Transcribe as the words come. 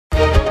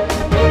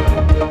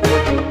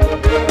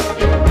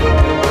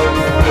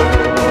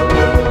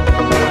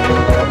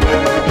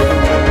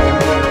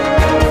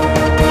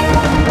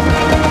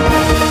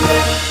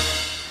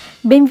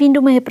Bem-vindo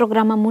ao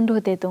programa Mundu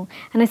iha Tetum.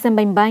 Nessa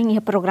bem-bem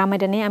o programa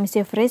da a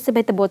missão oferece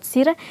para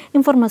botar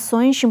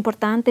informações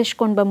importantes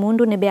com o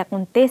mundo que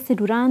acontece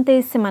durante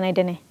a semana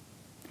da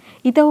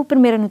Então, a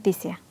primeira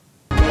notícia.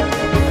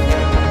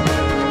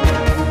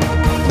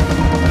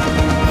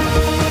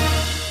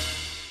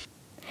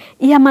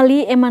 Iha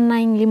Mali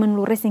emanain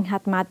 5 recém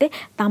mate,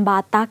 também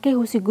ataque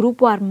o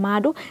grupo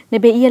armado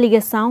nebe ia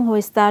ligação ao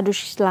Estado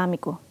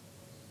Islâmico.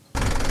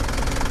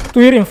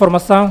 Tuir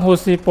informação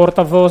hoje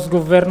porta-voz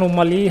governo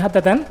Mali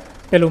Tetum,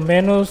 pelo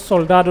menos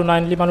soldado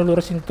na 5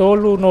 recém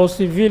tolo no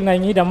civil na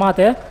ida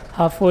mate,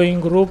 foi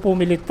grupo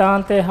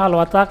militante halo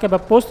ataque para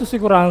posto de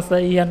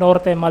segurança e a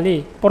norte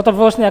Mali.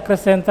 Porta-voz ne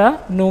acrescenta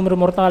número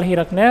mortal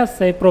hirakne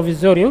se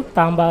provisório,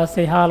 também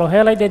se halo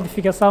hela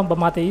identificação para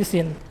mate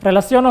isin.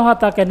 Relaciona o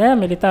ataque ne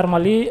militar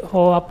Mali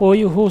o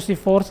apoio russo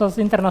forças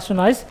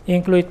internacionais,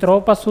 inclui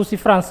tropas russo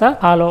França,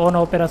 halo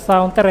na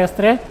operação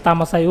terrestre,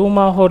 também sai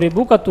uma de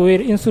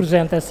bucatuir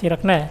insurgentes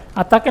hirakne.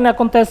 Ataque ne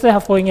acontece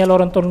foi em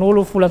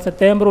Lorentornulo fulan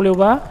setembro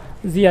liuba.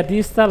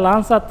 Jihadista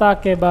lança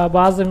ataque à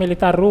base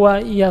militar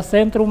rua e a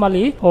centro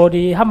Mali,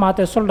 onde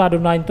hamate soldado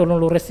na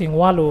entorno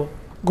recém-walo.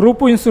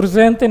 Grupo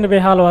insurgente nebe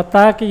halo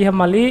ataque e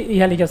Mali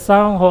e a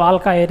ligação ao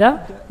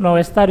Al-Qaeda no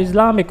Estado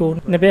Islâmico,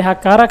 nebe a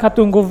cara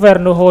que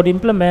governo onde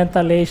implementa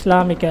a lei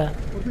islâmica.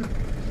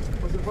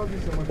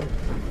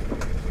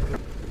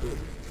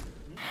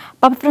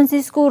 Papa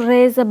Francisco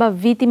reza para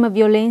vítima de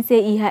violência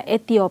e a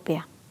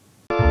Etiópia.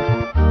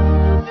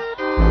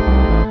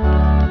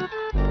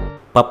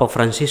 Papa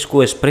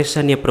Francisco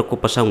expressa sua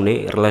preocupação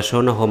em relação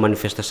a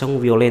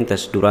manifestações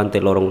violentas durante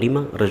Lorong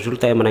 5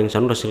 resulta em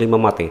menangsan Rasilima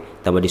mate,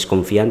 também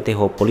desconfiante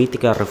a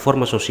política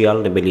reforma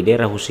social que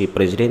lidera o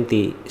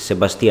presidente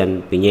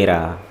Sebastián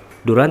Piñera.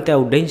 Durante a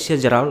audiência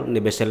geral,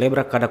 nebe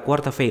celebra cada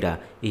quarta-feira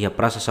e a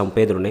Praça São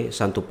Pedro,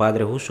 Santo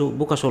Padre Russo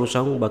busca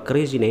solução para a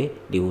crise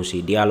de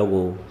uso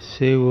diálogo.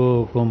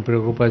 Seguo com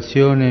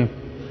preocupazione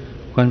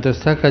quanto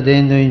está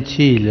accadendo in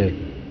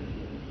Chile.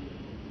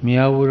 Me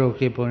auguro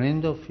que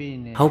ponendo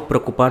fine. Hau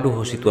preocupado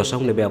com a situação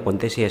que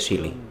acontece em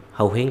Chile.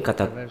 Hau hen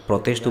kata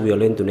protesto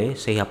violento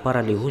seja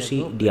para de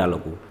uso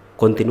diálogo.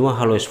 Continua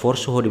halo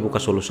esforço de buscar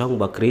solução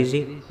para a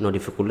crise, no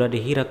dificuldade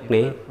hirak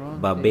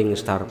para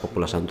bem-estar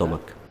população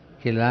tomak.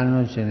 Que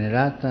l'hanno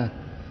generata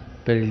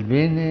per il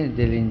bene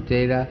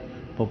dell'intera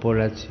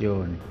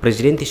popolazione.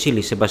 Presidente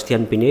Chile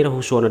Sebastián Piñera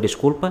usou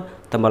desculpa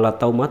também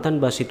latau matan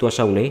ba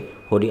situação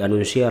onde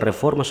anuncia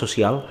reforma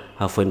social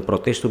foi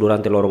protesto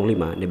durante Lorong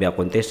 5 nebe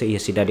acontece e a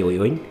cidade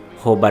Oioin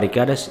ho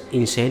barricadas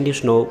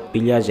incêndios no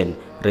pilhajen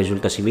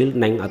resulta civil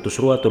nang atus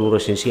rua tonu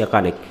resensia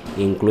kanek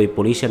inclui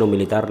polícia no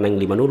militar nang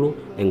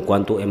 5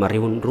 enquanto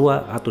emarihun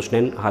rua atus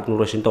nen hat nu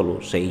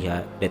resentolu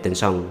seiha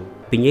detenção.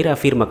 Piñera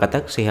afirma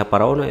katak seha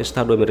paraona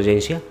estado de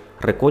emergência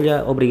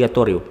recolha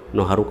obrigatório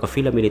no haruka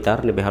fila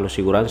militar nebe halo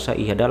segurança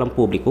e dalam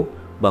público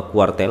ba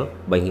quartel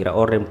ba hira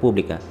ordem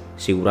pública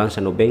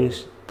segurança no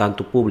bens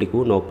tanto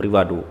público no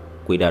privado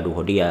cuidado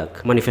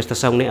hodiak.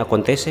 Manifestação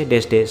acontece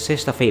desde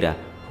sexta-feira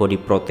de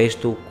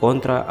protesto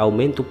contra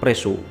aumento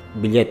preço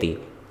bilhete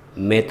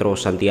Metro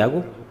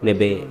Santiago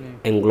nebe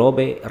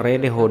englobe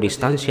rede ho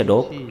distância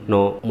do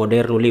no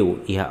moderno liu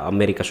e a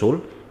América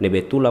Sul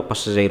nebe tula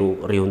passageiro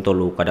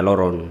riuntolu cada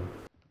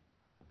loron.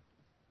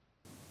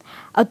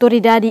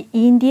 Autoridade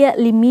Índia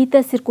limita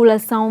a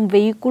circulação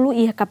veículo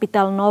e a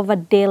capital Nova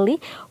Delhi,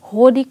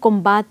 onde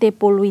combate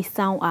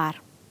poluição ar.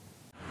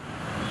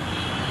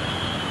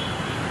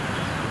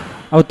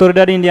 A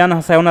autoridade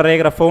indiana saiu na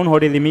regra phone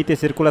onde limita a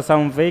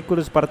circulação de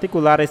veículos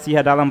particulares e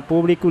a dalam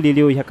público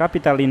liliu e a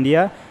capital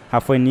Índia.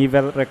 Foi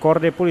nível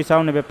recorde de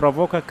poluição que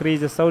provoca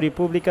crise de saúde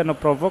pública não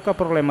provoca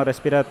problemas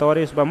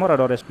respiratórios para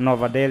moradores de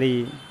Nova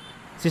Delhi.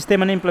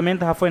 Sistema não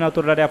implementa foi na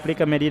autoridade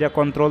aplica medida de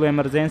controle de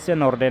emergência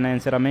no ordena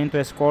encerramento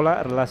da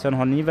escola relação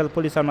ao nível de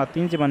poluição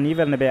atinge o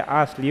nível nebe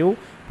asliu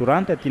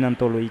durante a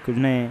tinantolo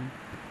veículos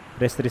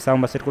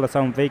restrição da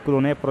circulação de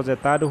veículos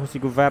projetado o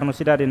governo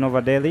cidade de Nova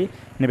Delhi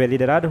nebe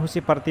liderado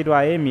o partido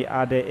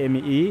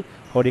ADMI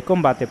onde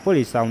combate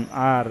poluição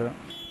ar.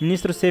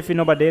 Ministro-chefe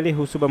Nova Delhi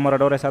o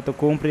moradores atu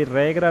cumprir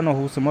regra no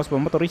uso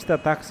motorista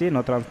táxi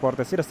no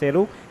transporte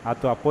circelo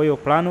atu apoio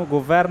plano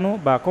governo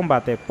para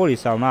combate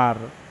poluição ar.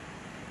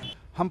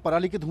 हम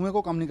पराली के धुएं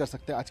को कम नहीं कर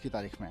सकते आज की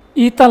तारीख में।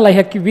 Ita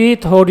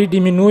lahakibit hori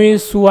diminui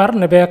suar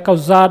nebe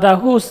causada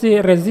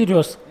husi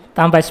resíduos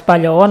também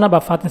espalha ona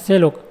ba fatin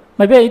seluk.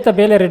 Mas bem ita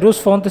bele reduz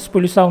fontes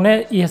poluição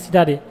e a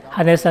cidade.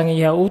 Hanesang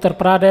ia Uttar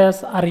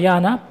Pradesh,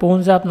 Haryana,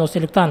 Punjab no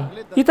seluktan.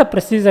 Ita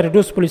precisa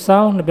reduz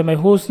poluição nebe mai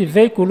husi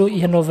veículo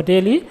e Nova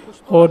Delhi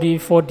hori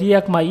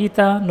fodiak mai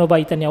ita no ba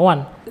ita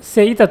nyawan.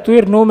 Se ita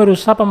tuir número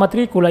sapa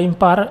matrícula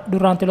impar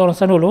durante lorong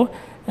sanulo,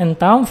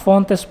 então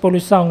fontes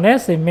poluição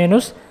se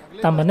menos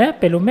também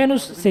pelo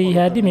menos se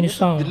ia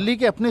diminuição. Delhi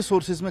के अपने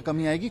सोर्सेज में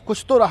कमी आएगी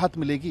कुछ तो राहत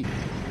मिलेगी.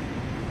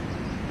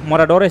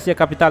 Moradores da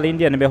capital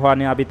Índia nebe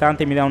hoani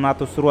habitante milhão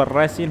natos rua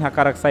resin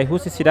hakarak sai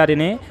husi cidade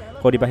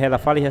onde bahela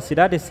fali a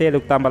cidade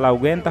seluk tambah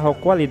augenta a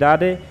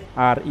qualidade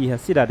ar e a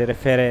cidade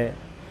refere.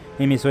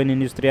 Emissões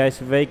industriais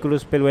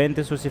veículos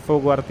poluentes,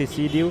 fogo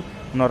articídio,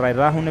 no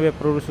rairrahu nebe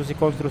produção e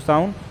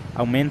construção,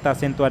 aumenta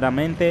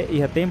acentuadamente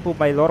iha tempo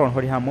bailoron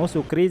hori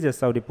hamosu crise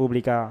saúde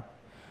pública.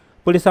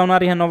 Polícia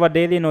na Nova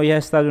Delhi no iha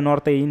estado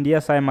norte India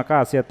sai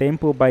makasia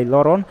tempo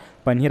bailoron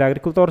panhir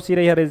agricultor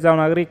sira iha região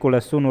agrícola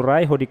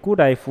sunurai hori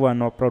kudai fua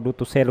no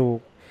produto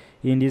selu.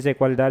 Índice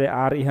qualidade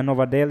ar iha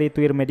Nova Delhi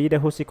tuir medida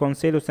husi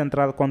Conselho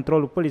Central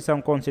Controlo Polícia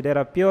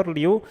considera pior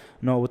liu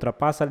no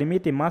ultrapassa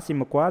limite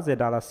máximo quase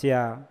da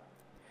Ásia.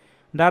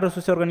 Dados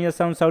da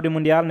Organização de Saúde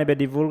Mundial nebe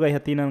divulga iha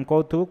tinan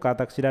koutu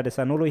kata cidade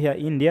Sanulu iha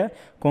India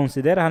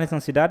considera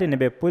hanesan cidade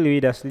nebe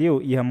poluídas liu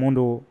iha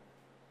mundo.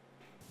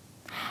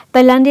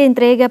 Tailândia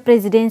entrega a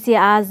presidência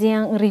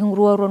ASEAN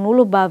Rihungrua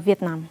Ronulo ba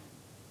Vietnam.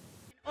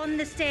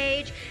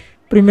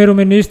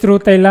 Primeiro-ministro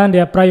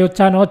Tailândia Prayut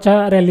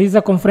Chan-o-cha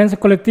realiza conferência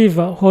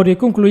coletiva onde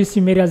conclui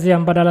Cimeira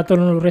ASEAN badala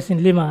tolong resin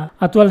 5.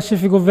 Atual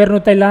chefe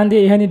governo Tailândia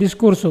em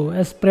discurso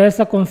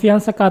expressa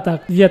confiança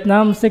katak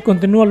Vietnam se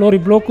continua lori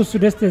bloco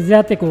sudeste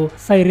asiático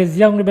sai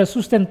região nebe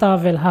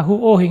sustentável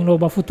hahu ohing no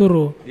ba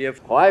futuro.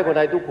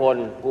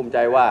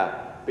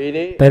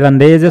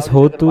 Tailandeses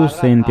hotus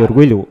sentem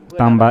orgulho,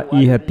 tamba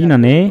iha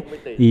tinane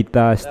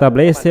ita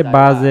estabelece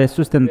base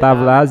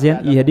sustentável ASEAN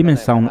iha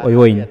dimensão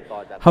oioin.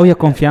 Hau ia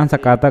confiança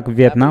kata que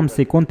Vietnam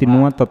se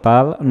continua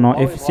total no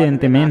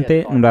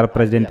eficientemente no dar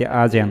presidente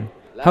ASEAN.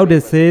 Hau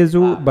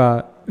desejo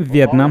ba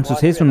Vietnam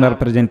sucesso no dar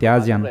presidente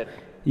ASEAN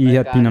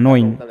iha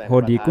tinanoin,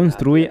 hodi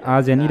construir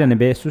ASEAN ira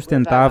nebe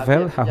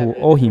sustentável hahu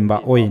ohim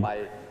ba oin.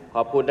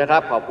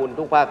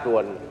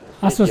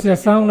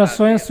 Associação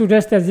Nações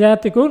Sudeste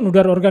Asiático,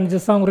 nudar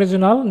organização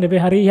regional, nebe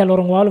hari iha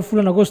lorong walu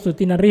fulan agosto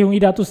tina rihung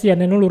ida atusia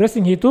nenulu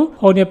resing hitu,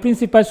 onde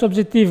principais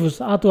objetivos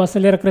atu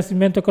acelera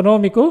crescimento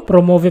econômico,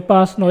 promove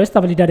paz no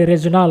estabilidade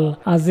regional.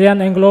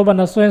 ASEAN engloba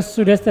nações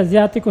Sudeste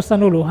Asiático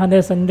sanulu,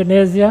 hanesan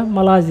Indonésia,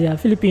 Malásia,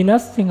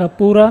 Filipinas,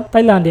 Singapura,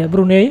 Tailândia,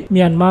 Brunei,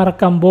 Myanmar,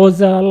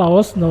 Camboja,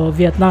 Laos no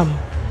Vietnam.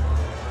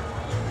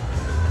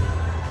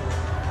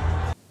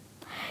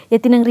 E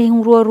tinang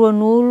Rihungrua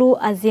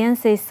Nulu ASEAN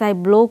se sai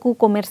bloco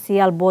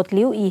comercial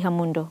botliu iha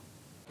mundo.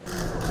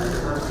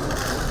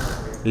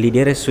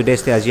 Líderes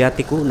Sudeste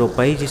Asiático no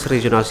países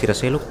regional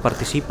Siraseluk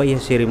participa em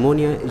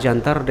cerimônia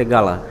jantar de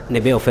gala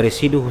nebe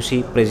oferecido husi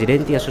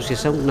presidente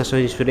Associação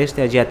Nações Sudeste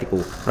Asiático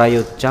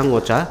Prayut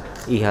Chan-o-cha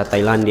iha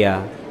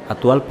Tailândia.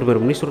 Atual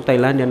primeiro-ministro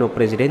Tailândia no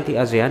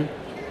presidente ASEAN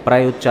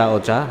Prayut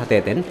Chan-o-cha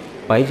hateten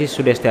países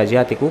Sudeste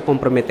Asiático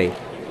compromete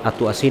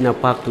atu assina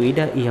pacto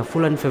ida iha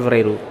fulan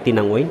fevereiro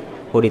tinangoin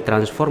onde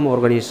transforma a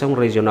organização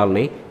regional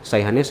ne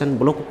sai hanesan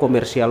bloco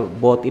comercial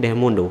bot ida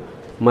mundo,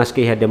 mas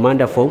que a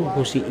demanda fom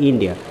husi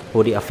India,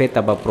 onde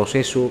afeta ba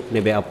processo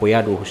nebe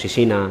apoiado husi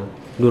China.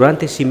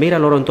 Durante cimeira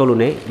lorontolo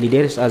ne,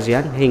 líderes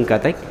ASEAN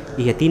hengkatek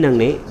iha tinang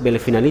ne bele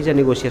finaliza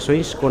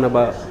negociações com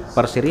a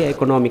parceria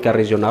econômica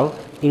regional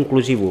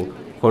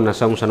inclusivo com a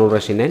nação sanul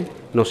resinen,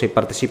 no se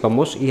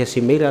participamos iha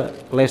cimeira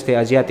leste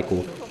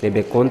asiático,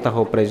 nebe conta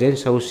ho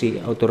presença husi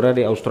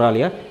autoridade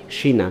Austrália,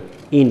 China,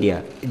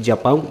 Índia,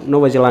 Japão,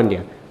 Nova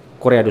Zelândia,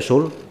 Coreia do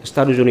Sul,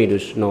 Estados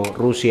Unidos, no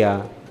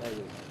Rússia.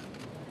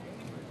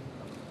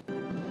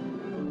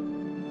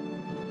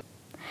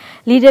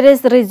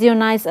 Líderes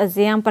regionais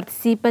ASEAN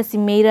participa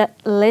Cimeira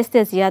Leste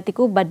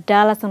Asiático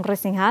badala san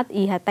resinghat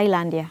iha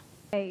Tailândia.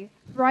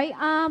 Right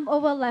arm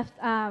over left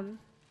arm.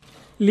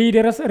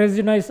 Líderes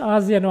regionais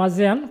Ásia no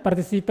ASEAN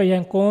participa em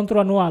encontro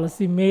anual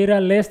Cimeira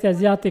Leste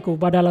Asiático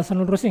badala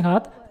sanul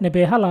resinghat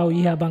nebe halau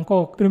iha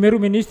Bangkok.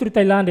 Primeiro-ministro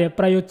Tailândia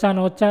Prayut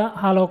Chan-o-cha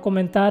halau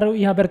comentário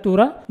e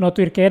abertura no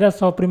Turquia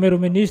só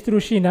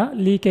primeiro-ministro China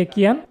Li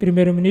Keqiang,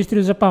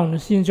 primeiro-ministro Japão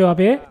Shinzo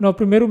Abe, no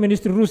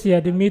primeiro-ministro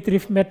Rússia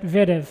Dmitry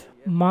Medvedev.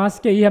 Mas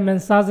que ia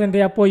mensagem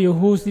de apoio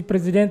russo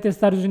presidente dos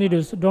Estados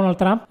Unidos Donald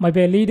Trump, mas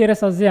bem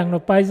líderes ASEAN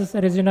no países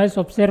regionais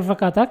observa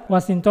katak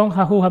Washington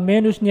hahu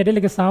menos nia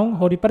delegação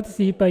onde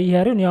participa e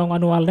reunião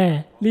anual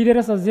né.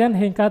 Líderes ASEAN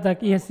em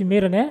katak ia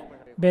cimeira né,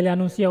 bele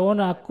anuncia um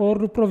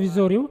acordo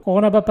provisório com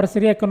a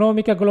parceria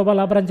econômica global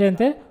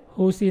abrangente,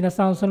 Rússia e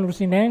nação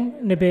sanursineng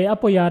nebe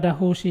apoiada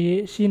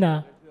Rússia e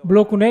China.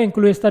 Bloco ne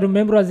inclui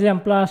Estado-membro ASEAN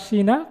plus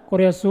China,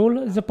 Coreia do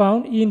Sul,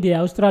 Japão, Índia,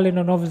 Austrália e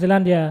Nova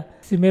Zelândia.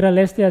 Cimeira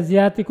Leste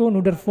Asiático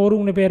no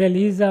fórum nebe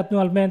realiza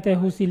anualmente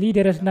husi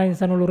líderes na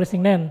insanulu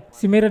resingnen.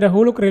 Cimeira da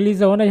Huluk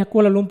realiza ona ya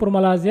Kuala Lumpur,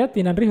 Malaysia,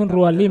 tinan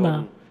Rihungrua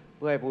 5.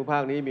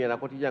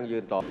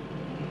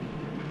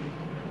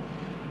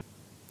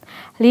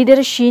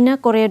 Líder China,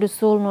 Coreia do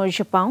Sul no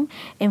Japão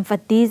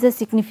enfatiza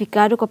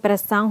significado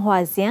cooperação com a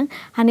ASEAN,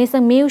 hanesa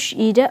meios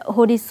ida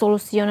onde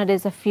soluciona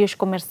desafios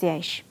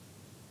comerciais.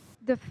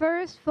 The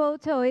first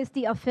photo is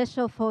the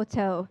official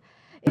photo.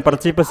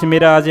 Participa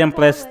Cimeira ASEAN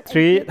Plus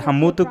 3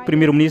 hamutuk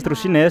primeiro-ministro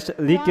chinês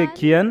Li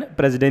Keqiang,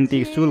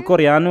 presidente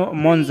sul-coreano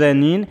Moon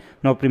Jae-in,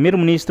 no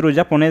primeiro-ministro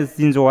japonês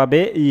Shinzo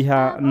Abe e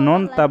a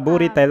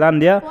non-taburi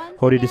Tailândia,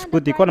 onde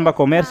discute com o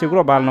comércio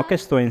global no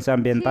questões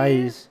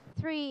ambientais.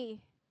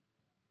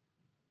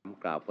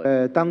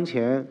 当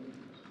前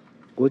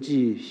国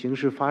际形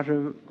势发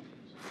生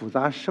复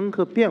杂深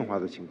刻变化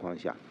的情况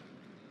下，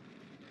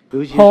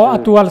 A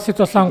atual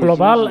situação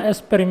global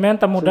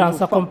experimenta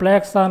mudanças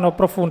complexas e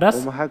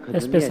profundas,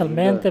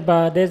 especialmente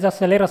para a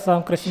desaceleração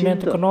do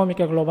crescimento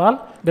econômico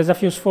global.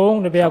 Desafios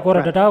foram que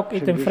agora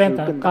e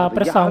enfrenta a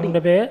pressão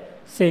que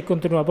se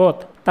continua a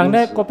botar.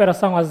 Também a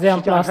cooperação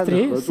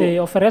ASEAN+3 se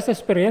oferece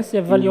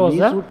experiência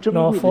valiosa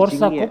na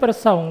força a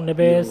cooperação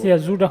que se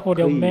ajuda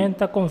a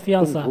aumentar a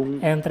confiança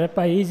entre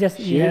países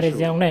e a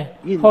região.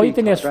 Hoje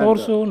tem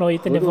esforço, nós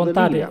temos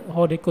vontade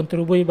de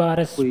contribuir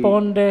para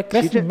responder ao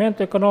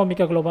crescimento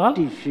econômico global,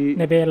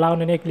 que lá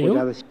no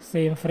núcleo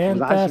se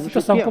enfrenta a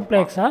situação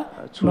complexa,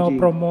 não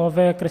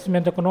promove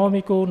crescimento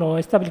econômico, não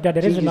estabilidade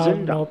regional,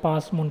 não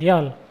paz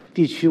mundial.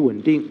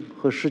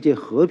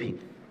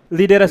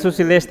 Líderes do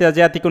Sudeste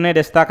Asiático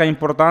destacam a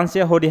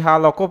importância de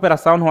a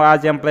cooperação no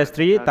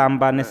ASEAN+3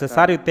 também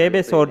necessário ter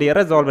de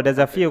resolver o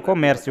desafio do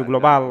comércio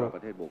global.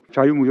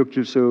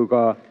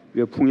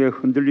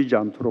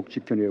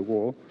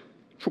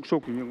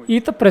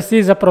 Ita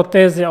precisa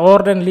proteger a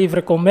ordem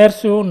livre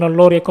comércio na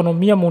lor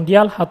economia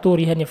mundial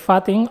haturi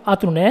hanifating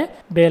atune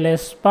bele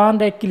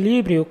expande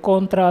equilíbrio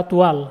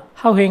contratual.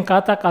 How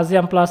henkata que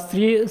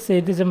ASEAN+3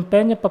 se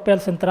desempenha papel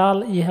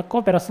central e a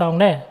cooperação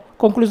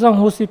Conclusão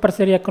Rússia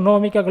parceria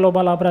econômica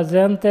global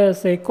abrangente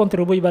se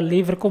contribui para o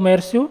livre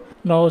comércio,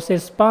 não se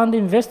expande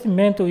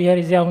investimento e a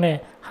região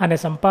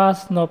hanesan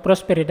paz na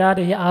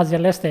prosperidade e Ásia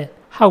Leste.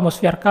 Haumos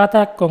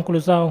fiarkata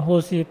conclusão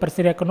Rússia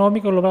parceria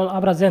econômica global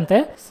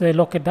abrangente se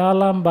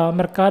lokedalam ba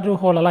mercado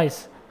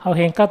holalais. Hau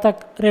henkata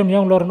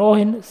reunião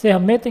lornohin se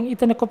metem e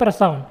tem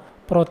cooperação,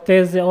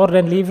 protege a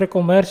ordem livre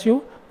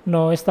comércio,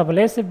 não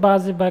estabelece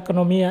base para a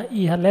economia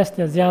e a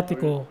leste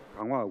asiático.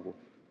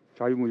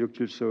 자유무역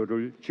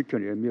질서를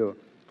지켜내며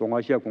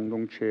동아시아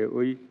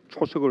공동체의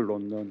초석을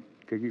놓는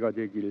계기가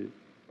되길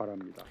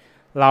바랍니다.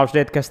 Laos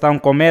de questão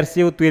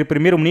comércio, o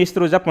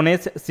primeiro-ministro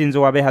japonês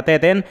Shinzo Abe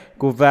Tetum,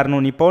 governo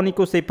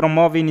nipônico se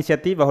promove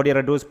iniciativa de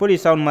reduzir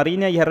poluição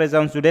marinha e a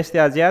região sudeste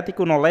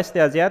asiático no leste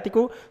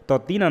asiático,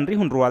 totinan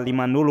rihun rua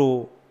lima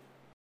nulu.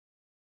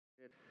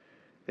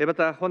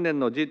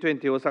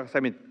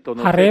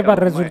 Hareba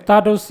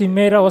resultados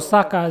Cimeira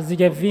Osaka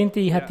G20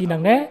 e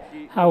Hatinang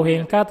ao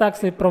reencata que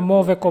se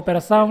promove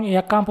cooperação e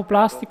a campo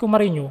plástico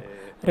marinho,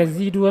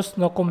 resíduos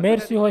no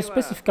comércio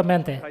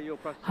especificamente.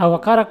 Ao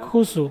cara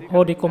russo,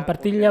 onde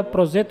compartilha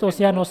projeto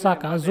Oceano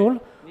Osaka Azul,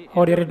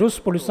 onde reduz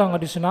poluição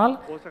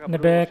adicional,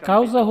 nebe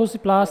causa uso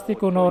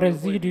plástico no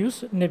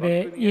resíduos,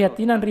 nebe e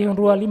atinan riun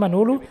rua lima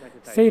nulo,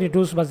 se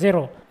reduz a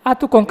zero.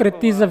 Atu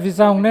concretiza a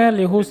visão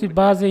nele uso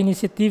base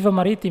iniciativa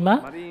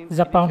marítima,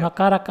 Japão na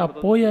cara que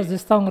apoia a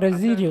gestão de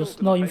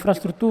resíduos na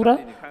infraestrutura,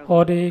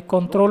 onde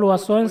controla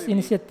ações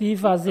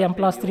iniciativa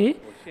ASEAN+3,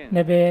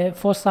 nebe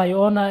fossa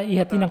iona e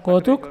atinan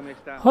kotuk,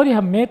 onde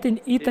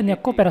hametin itania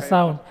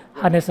cooperação,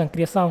 nessa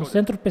criação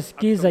centro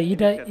pesquisa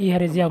ida e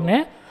região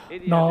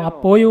no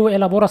apoio à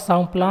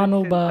elaboração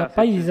plano para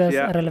países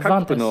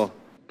relevantes.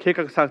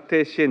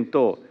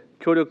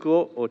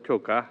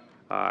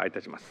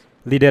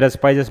 Líderes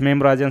países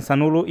membros ASEAN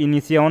Sanulu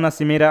iniciam a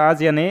Cimeira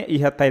ASEAN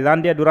e a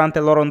Tailândia durante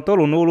o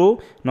Lorontolo Nulu.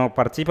 Não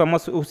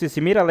participamos da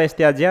Cimeira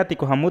Leste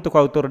Asiático junto com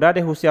a autoridade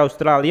Rússia,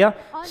 Austrália,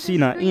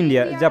 China,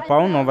 Índia,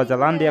 Japão, Nova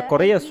Zelândia,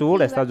 Coreia do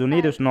Sul, Estados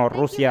Unidos e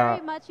Rússia.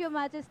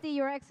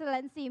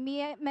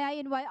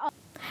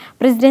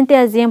 Presidente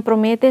ASEAN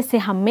promete se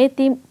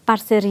remete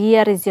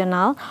parceria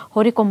regional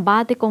para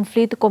combate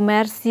conflito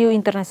comércio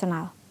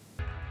internacional.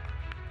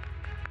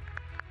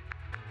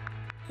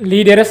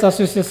 Líderes da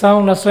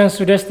Associação Nações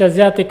Sudeste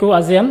Asiático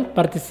ASEAN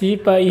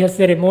participa em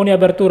cerimônia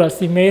de abertura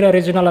Cimeira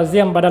Regional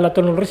ASEAN pada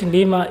Tonul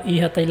Lima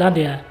e a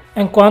Tailândia.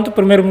 Enquanto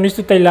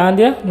primeiro-ministro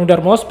Tailândia,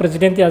 Nudarmos,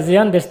 presidente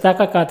ASEAN,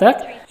 destaca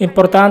que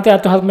importante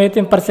atualmente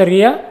em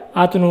parceria,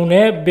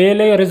 atunune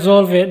bele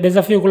resolve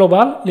desafio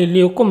global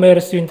e o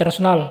comércio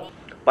internacional.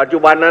 ปัจจุ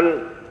บันนั้น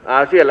อ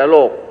าเซียนและโล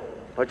ก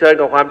เผชิญ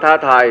กับความท้า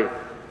ทาย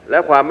และ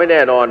ความไม่แ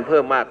น่นอนเพิ่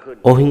มมากขึ้น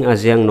Hoje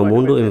ASEAN no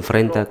mundo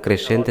enfrenta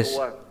crescentes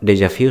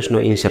desafios no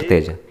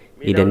incerteza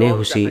e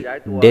denehusi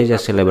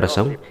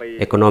desacelebração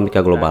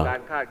econômica global.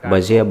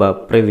 Baseada na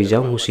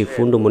previsão do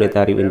Fundo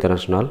Monetário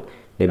Internacional,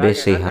 nebe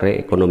seihare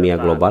economia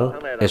global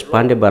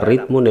expande ba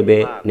ritmo nebe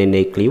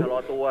nenekliu,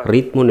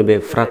 ritmo nebe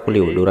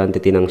fraculiu durante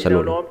tinang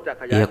sanulo.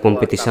 E a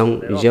competição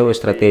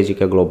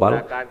geoestratégica global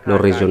no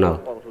regional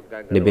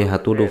nebe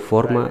hatudo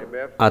forma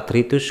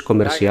atritos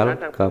comercial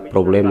ka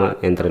problema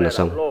entre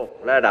nação.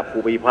 และระดับภู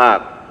มิภาค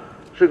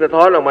ซึ่งสะ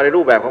ท้อนออกมาใน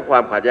รูปแบบของควา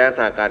มขัดแย้ง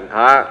ทางการ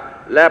ค้า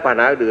และปัญ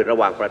หาอื่นระ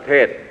หว่างประเท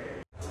ศ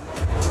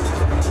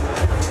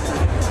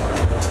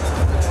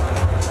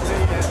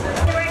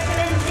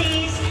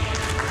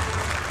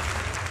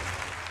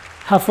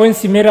Foi em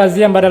Cimeira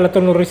ASEAN pada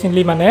Tonul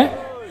Lima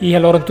e a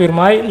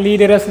Lorontuirmai,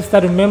 líderes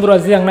Estado-membro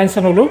ASEAN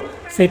Nansanulu,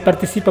 se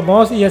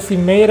participamos e a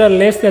Cimeira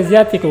Leste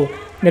Asiático,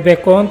 nebe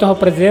conta a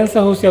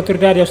presença da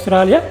autoridade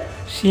Austrália,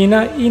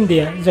 China,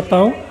 Índia,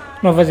 Japão,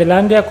 Nova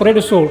Zelândia, Coreia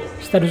do Sul,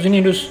 Estados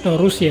Unidos e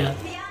Rússia.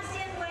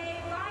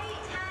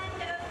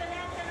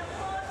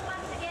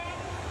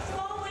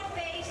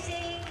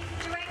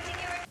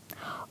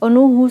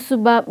 ONU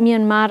husuba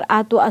Myanmar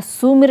atu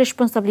assume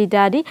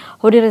responsabilidade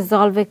de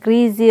resolver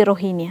crise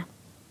Rohingya.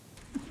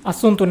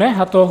 Assunto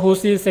hato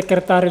husi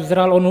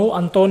Secretário-Geral ONU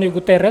António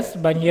Guterres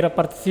banheira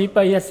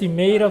participa e a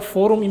cimeira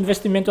Fórum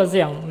Investimento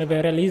ASEAN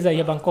nebe realiza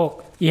em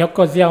Bangkok. E a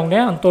ocasião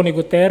António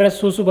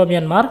Guterres husuba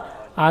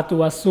Myanmar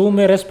atu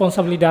assume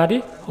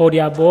responsabilidade de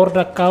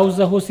aborda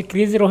causa husi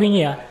crise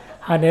Rohingya.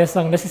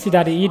 Nessa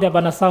necessidade ida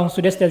da nação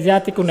sudeste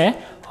asiático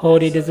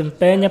onde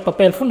desempenha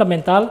papel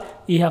fundamental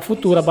e a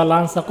futura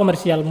balança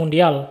comercial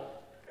mundial.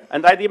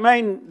 And I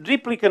remain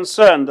deeply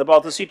concerned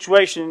about the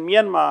situation in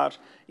Myanmar,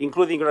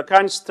 including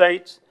Rakhine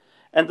State,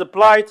 and the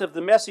plight of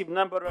the massive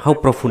number of... Hau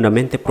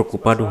profundamente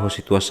preocupado com a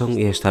situação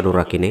e estado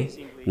Rakhine,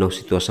 na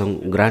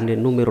situação grande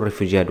número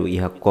refugiado e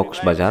a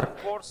Cox's Bazar,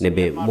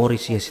 nebe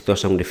moris e a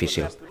situação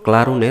difícil.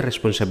 Claro,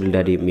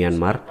 responsabilidade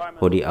Myanmar,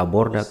 onde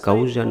aborda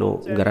causa no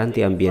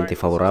garante ambiente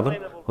favorável,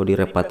 onde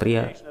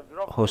repatria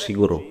o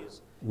seguro,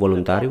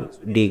 voluntário,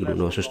 digno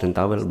no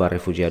sustentável para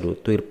refugiado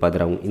tuir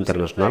padrão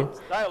internacional,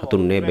 atun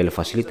nebel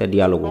facilita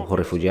diálogo com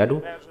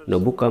refugiado, no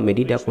busca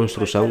medida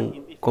construção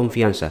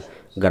confiança,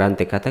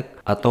 garante katak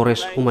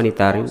atores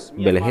humanitário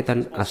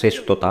belehetan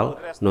acesso total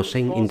no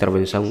sem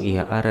intervenção e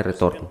a área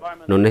retorno.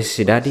 No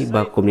necessidade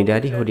ba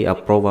comunidade onde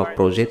aprova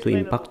projeto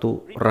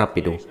impacto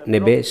rápido,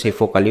 nebe se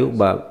focaliu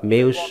ba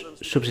meios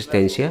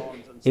subsistência,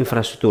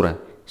 infraestrutura,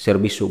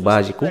 serviço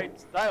básico,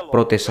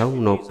 proteção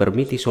no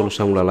permite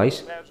solução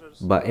lalais,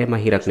 ba ema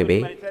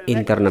hiraknebe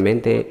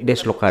internamente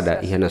deslocada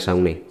e a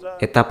nação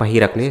Etapa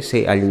hirakne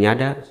se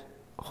alinhada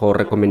com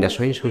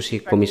recomendações husi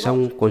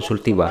comissão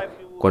consultiva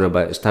com o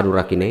Estado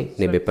Rakhine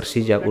nebe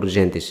persija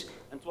urgentes,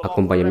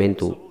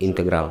 acompanhamento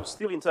integral.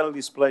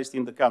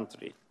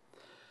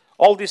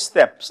 All these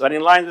steps are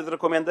in line with the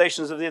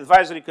recommendations of the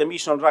Advisory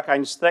Commission on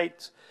Rakhine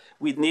State,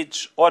 which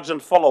needs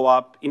urgent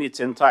follow-up in its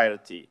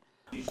entirety.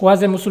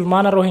 Quase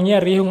muçulmana Rohingya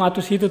rihung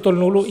atu situ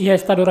tolnulu ia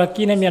Estado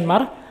Rakhine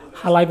Myanmar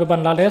halai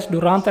Bangladesh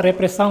durante a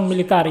repressão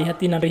militar e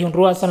hatina rihung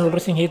rua san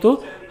lurusing itu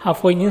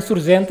foi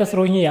insurgentes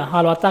Rohingya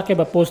halo ataque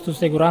ba posto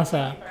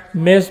segurança.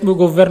 Mesmo o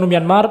governo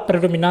Myanmar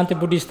predominante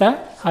budista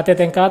até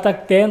tenkata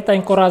tenta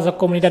encorajar a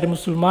comunidade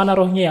muçulmana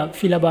Rohingya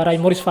fila barai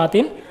moris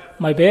fatin,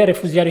 mas be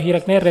refugiado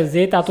hirakne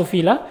rezeita atu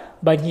fila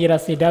banhira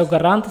se dá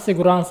garante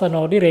segurança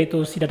no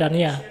direito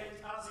cidadania.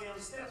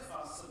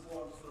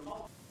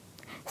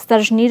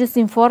 Estados Unidos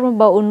informa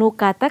ba ONU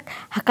katak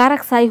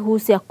hakarak sai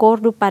husi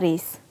Acordo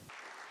Paris.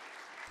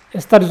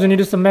 Estados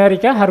Unidos da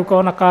América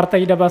haruka na carta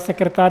ida ba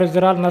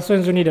Secretário-Geral das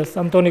Nações Unidas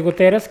António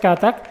Guterres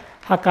katak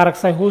hakarak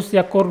sai husi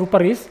Acordo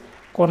Paris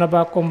kona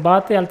ba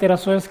combate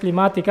alterações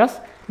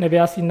climáticas nebe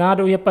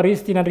assinado e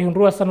Paris tina rihun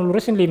rua sanul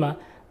resin lima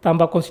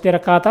tamba considera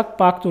katak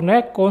pacto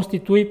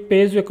constitui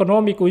peso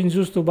econômico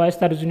injusto ba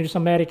Estados Unidos da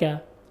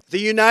América. The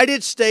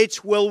United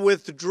States will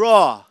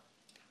withdraw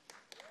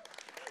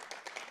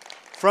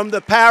from the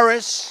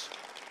Paris.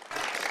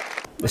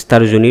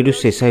 Estados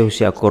Unidos se sai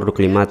husi Acordo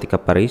Climático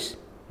Paris,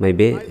 mas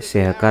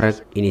se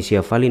hakarak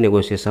inicia fali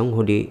negociação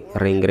onde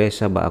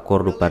reingressa ba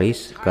Acordo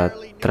Paris ka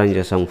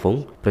transação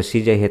fond,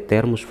 precisa e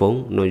termos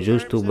fond no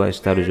justo ba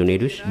Estados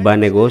Unidos, ba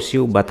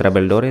negócio ba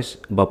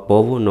trabalhadores, ba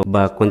povo no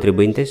ba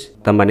contribuintes,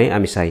 também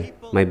amisai.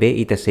 Mas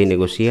ita se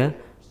negocia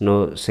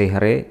no se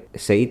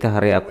ita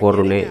hare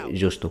acordo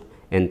justo.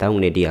 Então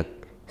diak.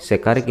 Se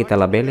kare kita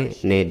labele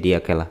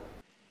diakela.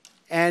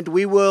 And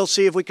we will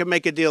see if we can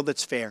make a deal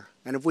that's fair.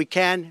 And if we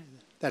can,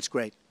 that's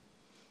great.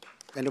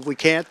 And if we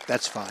can't,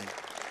 that's fine.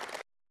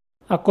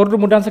 Acordo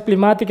Mudança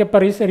Climática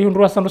Paris rihun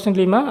rua san lurusing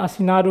lima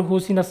assinado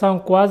husi nação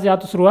quase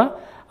atus rua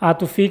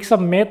atu fixa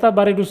meta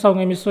para redução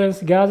de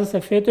emissões gases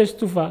efeito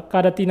estufa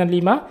cada tina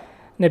lima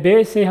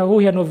nebe se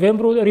hahuia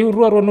novembro rihun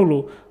rua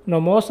nulo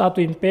nomos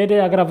atu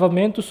impede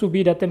agravamento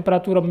subida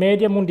temperatura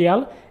média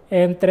mundial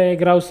entre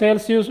graus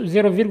Celsius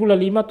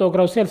 0,5 to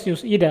graus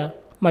Celsius ida.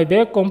 Mas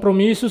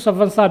compromissos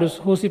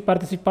avançados husi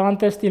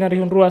participantes tina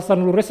rihun rua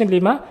san lurusing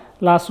lima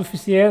lá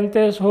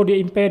suficientes onde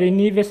impede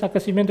níveis de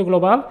aquecimento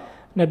global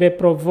nebe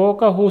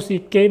provoca husi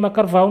queima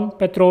carvão,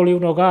 petróleo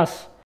no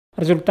gás.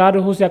 Resultado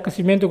husi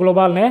aquecimento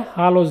global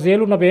halo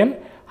zelo na ben,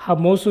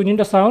 hamoso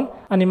inundação,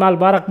 animal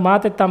barak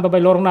mate tamba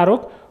bailor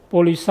naruk,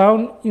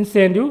 poluição,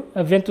 incêndio,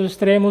 eventos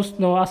extremos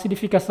no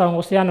acidificação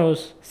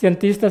oceanos.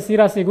 Cientistas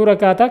ira assegura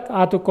katak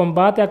atu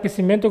combate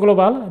aquecimento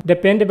global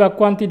depende da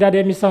quantidade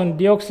de emissão de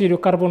dióxido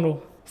de carbono.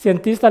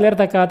 Cientista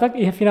alerta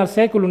katak e final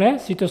século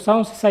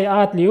situação se sai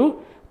atliu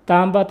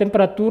tamba a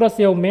temperatura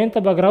se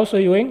aumenta para graus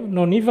oioen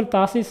no nível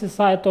tassi se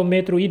sai ao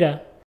metro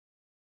ida.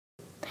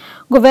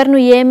 Governo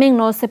Yemen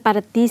no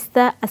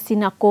separatista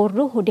assina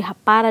acordo onde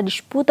para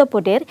disputa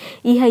poder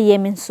e a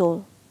Yemen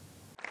Sul.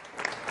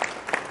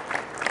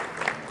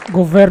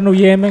 Governo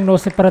Yemen no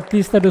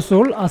separatista do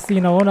Sul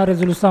assina uma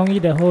resolução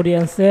ida onde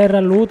encerra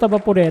luta para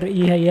poder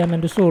e a Yemen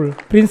do Sul.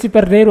 Príncipe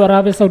herdeiro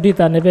Arábia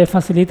Saudita nebe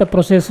facilita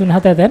processo na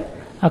hateten.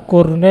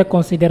 Acordo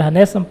considera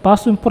um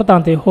passo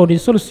importante onde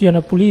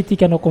soluciona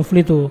política no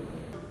conflito.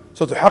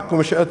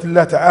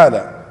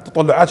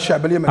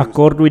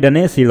 Acordo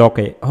idanesi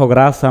loke,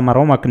 graças a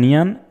Maroma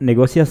Knian,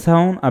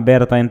 negociação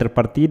aberta entre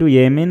partido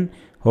Yemen,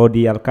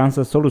 onde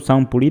alcança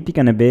solução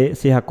política nebe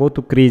se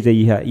hakotu crise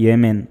iha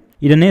Yemen.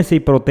 Idane se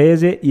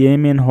protege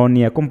Yemen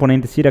honia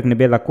componente sirak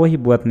nebe la corri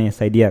buat ne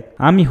saidiak.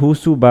 Ami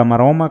husu ba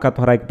maroma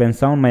katorai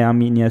pensão mai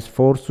ami nia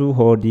esforço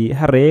hodi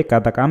hare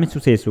kata kami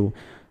sucesso.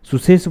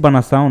 Sucesso ba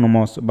nação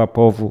nomos ba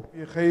povo.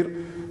 خير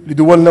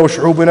لدولنا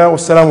وشعوبنا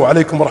والسلام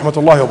عليكم ورحمة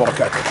الله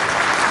وبركاته.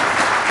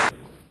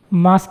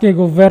 Mas que o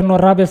governo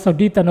Arábia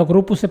Saudita no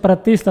grupo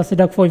separatista se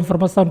dá foi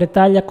informação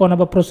detalhada com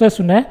o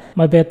processo, né?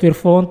 Mas betur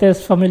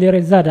fontes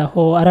familiarizadas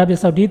com a Arábia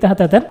Saudita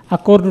até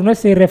acordo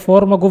nesse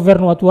reforma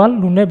governo atual,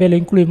 no belo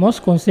incluímos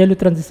Conselho de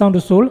Transição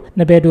do Sul,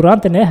 nebe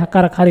durante né a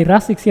cara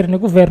rasik sir no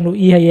governo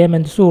iha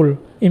Yemen do Sul.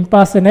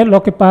 Impasse né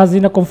lo que passa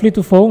na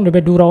conflito foi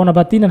nebe dura uma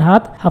batina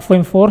hat, foi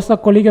em força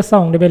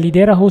coligação nebe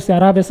lidera a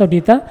Arábia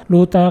Saudita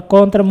luta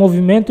contra o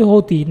movimento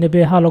Houthi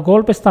nebe halo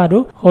golpe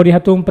estado, hori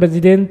hatum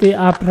presidente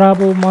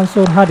Abrabu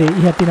Mansur Hadi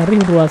iha tinari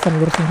ruasan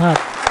ursinhat.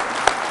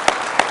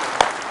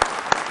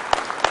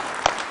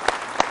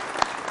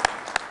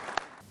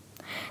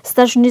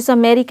 Estados Unidos da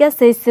América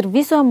se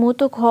serviço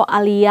mútuo com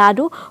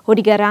aliado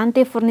onde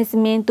garante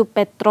fornecimento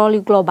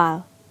petróleo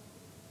global.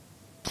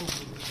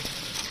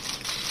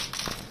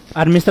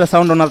 A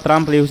administração Donald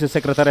Trump e o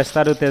secretário de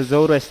Estado do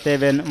Tesouro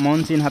Steven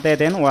Mnuchin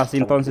hateten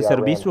Washington se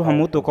serviço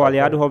mútuo com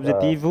aliado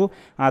objetivo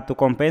a tu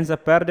compensa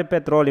perde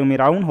petróleo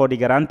miraun onde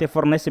garante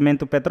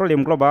fornecimento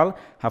petróleo global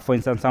a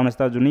foi sanção nos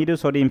Estados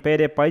Unidos onde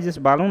impede países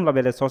balon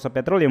labele sosa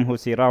petróleo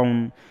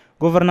husiraun.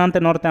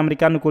 Governante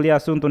norte-americano kulia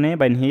assunto ne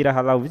bain hira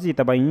halau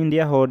visita bain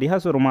India onde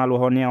hasurumalu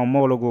honia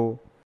homólogo.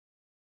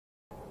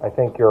 I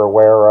think you're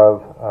aware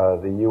of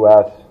the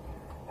U.S.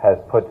 has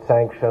put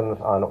sanctions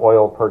on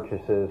oil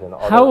purchases and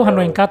How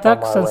hanoin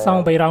katak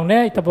sanção bairão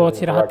ne itabot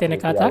sirahate ne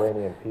katak.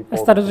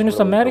 Estados Unidos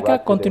da América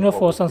continua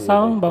for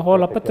sanção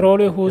bahola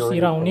petróleo hus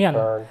iranian.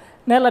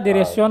 Nela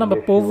direciona ba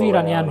povo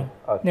iraniano.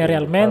 Ne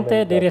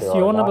realmente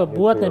direciona ba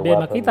buat ne be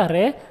makita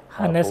re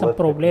hanessa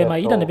problema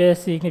ida ne be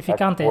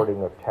significante.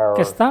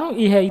 Questão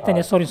iha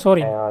itene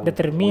sorin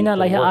determina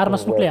la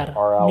armas nuclear,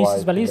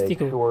 mísseis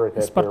balísticos,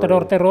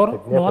 exportador terror,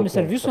 no há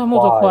serviço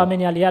mútuo com a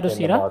minha aliado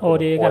sira,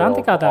 onde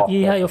garante cada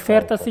iha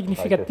oferta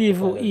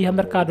significativo iha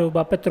mercado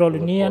ba petróleo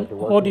nian,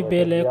 onde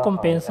bele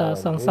compensa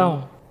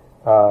sanção.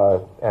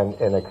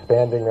 And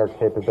expanding their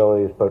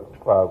capabilities, but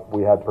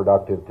we had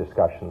productive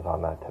discussions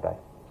on that today.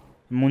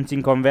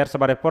 Mnuchin conversa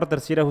para repórter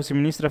sira o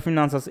ministra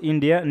Finanças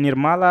Índia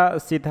Nirmala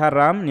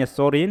Sitharaman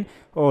Sorin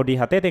o di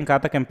hateten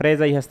kata que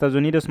empresa iha Estados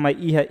Unidos mai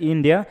iha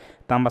Índia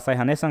tamba sai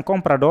hanesan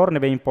comprador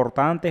nebe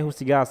importante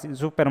husigas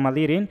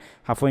supermalirin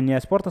ha foi nia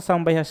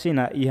exportação bei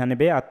China iha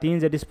nebe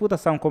atinge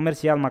disputação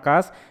comercial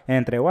macas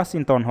entre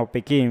Washington e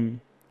Pequim.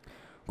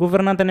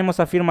 Governante nemos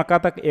afirma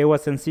kata que é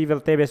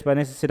sensível tebes para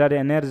necessidade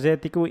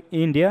energético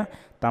Índia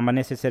tamba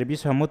nesse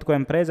serviço mútuo com a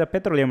empresa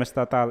petrolífera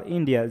estatal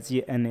Índia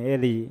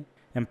GNL.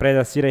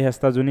 Empresa sira e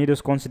Estados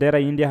Unidos considera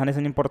a Índia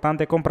um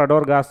importante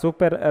comprador gás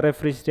super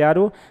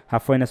refrigerado. A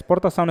foi na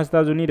exportação nos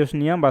Estados Unidos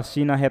niam a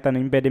China reta no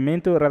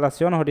impedimento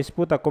relaciona a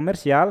disputa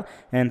comercial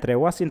entre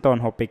Washington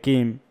e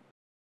Pequim.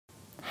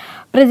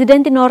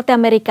 Presidente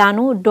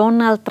norte-americano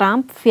Donald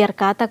Trump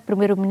fiarcata que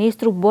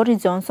primeiro-ministro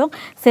Boris Johnson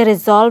se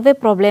resolve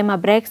problema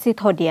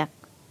Brexit hodia.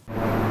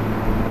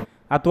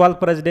 Atual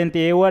presidente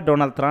EU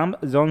Donald Trump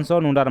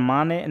Johnson undar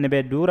mane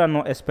nebe dura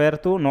no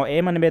experto no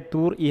ema nebe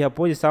tur e a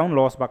posição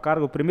los ba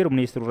cargo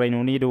primeiro-ministro Reino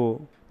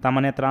Unido.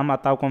 Tamane Trump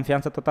atau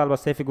confiança total ba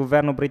chefe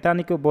governo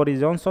britânico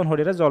Boris Johnson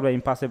hode resolve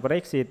impasse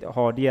Brexit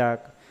hodia.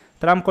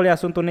 Trump colhe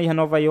assunto em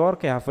Nova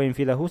York e foi em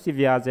fila husi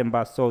viagem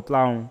ba South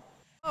Lawn.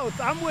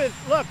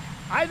 Look,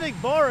 I think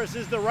Boris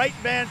is the right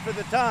man for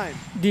the time.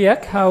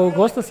 Diak hau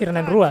gosta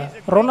siranan rua.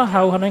 Rona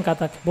hau hanoin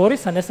katak.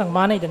 Boris hanesang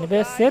mana idan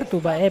be certo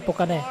ba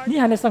época ne. Ni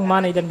hanesang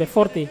mana idan be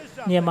forte.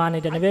 Ni mana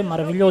idan be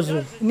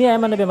maravilhoso. Ni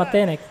emane be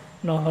matenek.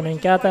 No hanoin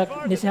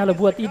katak nesse hala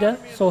buat ida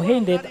so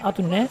hendet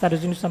atune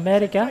Estados Unidos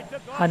América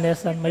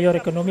hanesan maior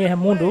economia do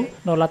mundo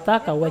no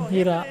lataka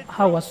wanhira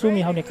hau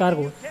assumi hau ne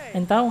cargo.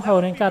 Então hau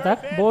hanoin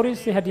katak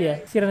Boris se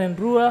hadia siranan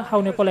rua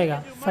hau ne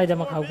colega. Saida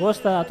mak hau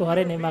gosta atu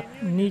harene mak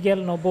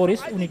Nigel no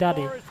Boris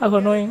unidade. Hau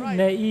hanoin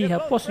ne iha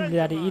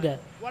possibilidade ida.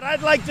 What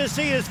I'd like to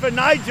see is for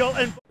Nigel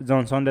and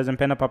Johnson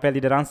desempenha papel de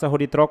liderança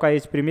onde troca a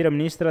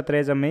ex-primeira-ministra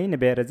Theresa May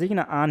nebe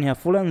resigna ania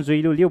fulan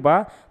zuilu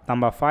liuba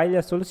tamba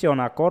falha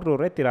soluciona acordo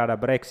retirada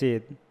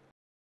Brexit.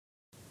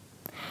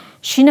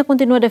 China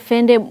continua a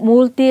defender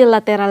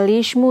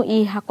multilateralismo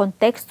e a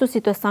contexto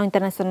situação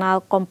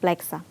internacional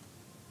complexa.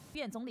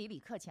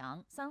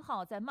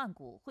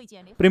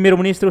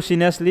 Primeiro-ministro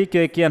chinês Li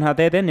Keqiang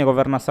hateten a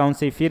governação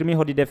se firme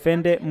onde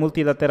defende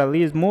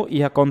multilateralismo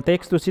e a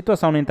contexto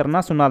situação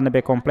internacional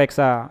nebe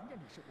complexa.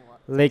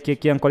 Li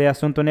Keqiang colhe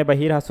assunto nebe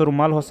hir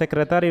hasurumal o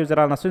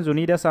secretário-geral das Nações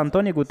Unidas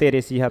António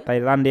Guterres e a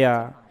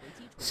Tailândia.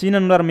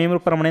 China não é membro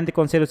permanente do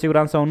Conselho de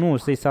Segurança da ONU,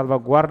 se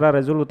salvaguarda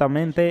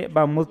resolutamente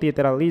o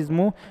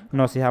multilateralismo,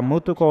 não se há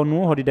mútuo com a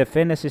ONU, onde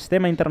defende o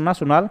sistema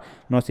internacional,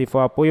 não se for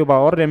apoio à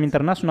ordem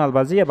internacional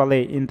vazia da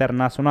lei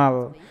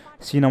internacional.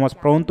 Sina mas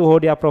pronto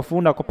de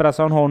aprofunda a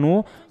cooperação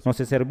ONU,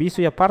 nosso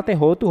serviço e a parte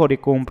hotu de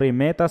cumprir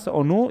metas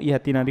ONU e a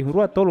tina de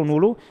rua tolo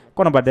nulo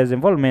com o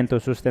desenvolvimento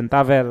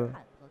sustentável.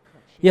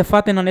 E a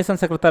fato na nessa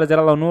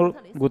secretária-geral da ONU,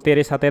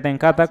 Guterres até em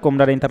cada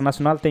comunidade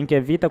internacional tem que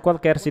evitar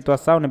qualquer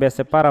situação que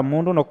separa o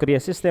mundo, não cria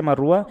sistema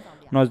rua,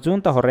 nos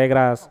junta as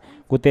regras.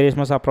 Guterres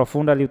nos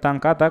aprofunda ali o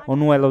kata,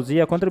 ONU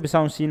elogia a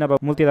contribuição China para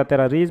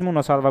multilateralismo,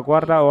 nos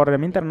salvaguarda a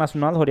ordem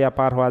internacional, onde a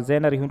par a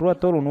agenda de rua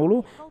todo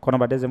nulo, com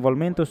o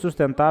desenvolvimento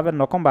sustentável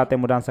no combate à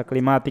mudança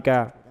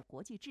climática.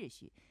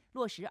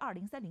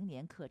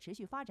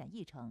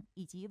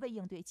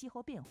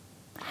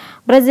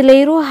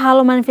 Brasileiro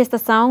halo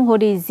manifestação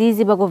onde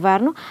exige o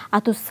governo a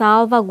tu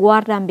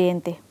salvaguarda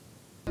ambiente.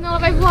 Ela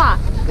vai voar.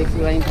 Tem que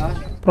ir lá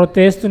embaixo.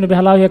 Protesto no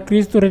Behalau e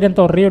Cristo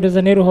Redentor Rio de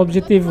Janeiro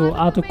objetivo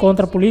atu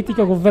contra a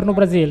política governo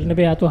Brasil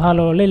nebe atu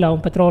halo leilão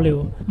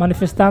petróleo.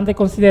 Manifestante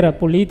considera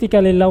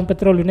política leilão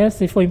petróleo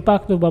se foi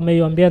impacto para o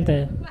meio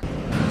ambiente.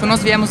 Então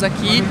nós viemos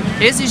aqui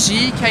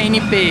exigir que a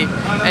ANP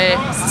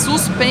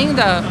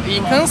suspenda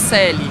e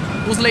cancele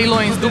os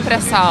leilões do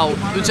pré-sal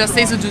do dia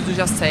 6 e do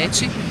dia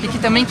 7 e que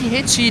também que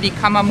retire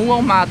Camamu,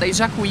 Almada e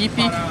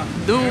Jacuípe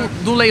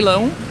do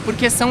leilão,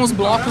 porque são os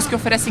blocos que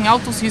oferecem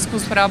altos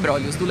riscos para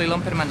abrolhos do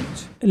leilão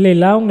permanente.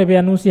 Leilão nebe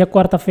anuncia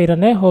quarta-feira,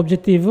 o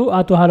objetivo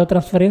atu halo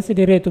transferência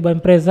direto para a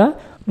empresa,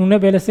 não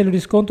nebe selo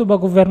desconto para o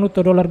governo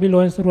todo $1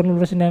 bilhões,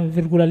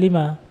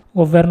 1,5. O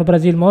governo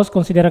Brasil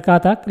considera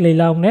que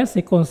leilão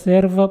se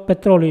conserva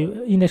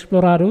petróleo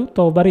inexplorado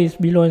to baris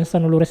bilhões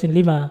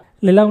 $1,5.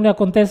 Leilão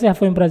acontece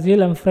foi em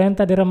Brasil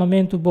enfrenta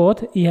derramamento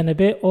bot e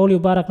NB óleo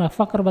barak na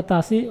fakar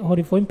batasi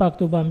onde foi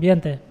impacto para o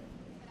ambiente.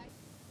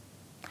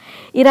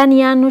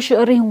 Iranianos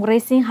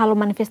rehungressem halo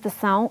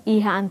manifestação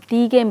e a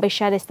antiga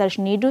embaixada dos Estados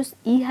Unidos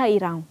e a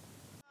Irão.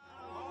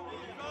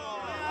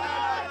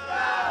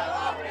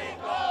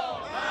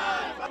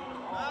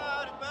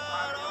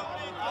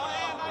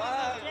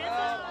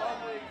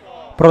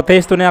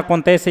 Protesto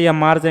acontece a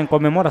margem em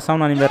comemoração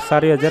no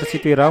aniversário do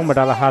exército Irão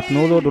medala hat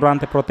nulo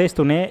durante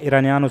protesto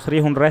iranianos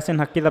rehungressem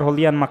hakilar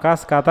holian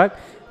makas katak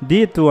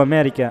dito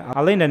América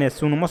além da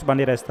sunumos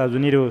bandeira Estados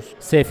Unidos.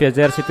 Chefe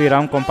exército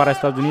Irão compara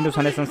Estados Unidos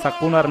a nessa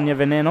sacunar nia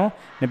veneno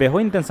nebe ho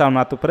intenção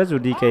natu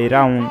prejudica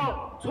Irão.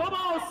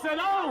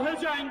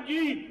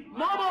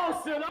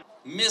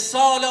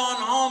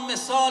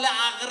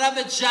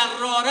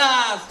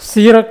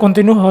 Sira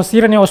continua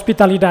sirane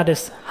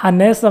hospitalidades,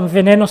 hanes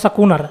veneno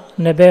sacunar,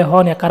 nebe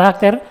honia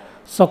karakter,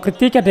 so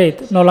kritika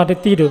date no la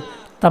detido,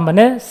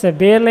 tambane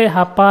sebele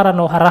hapara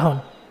no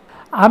harahon.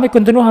 Ame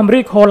continua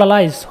hamrik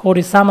holalais,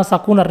 hori sama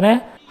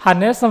sacunar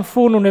hanes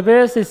funo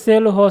nebe se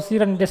selo ho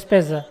sirane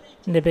despesa,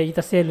 nebe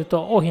ita selo to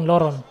ohin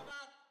loron.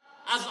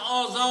 از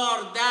آزار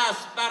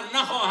دست بر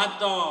نخواهد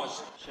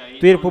داشت.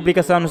 Tuir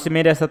publicação no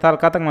media estatal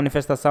katang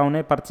manifestação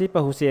participa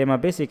husi ema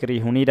basic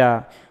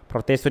reunida.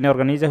 Protesto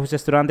organiza husi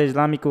estudante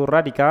islâmico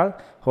radical,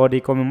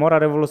 onde comemora a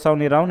revolução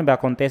no Irão, nebe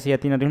acontece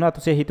hatina de uma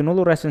tusse hito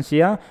nulo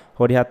recensia,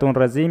 onde hatun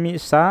regime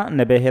sa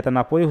nebe hetan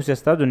apoio husi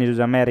Estados Unidos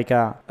da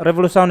América.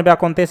 Revolução nebe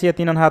acontece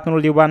hatina hatun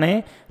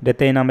Libane,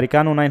 detém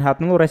americano nain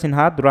hatun recin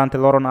hat durante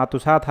loron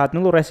atus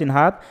hatun recin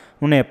hat,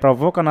 une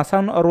provoca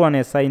nação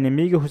aruane sa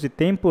inimigo husi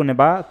tempo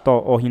neba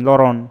to ohin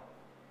loron.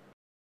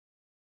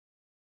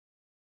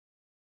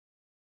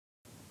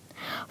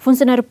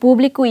 Funcionário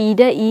público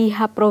ida e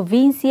a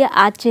província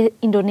Aceh,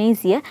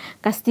 Indonésia,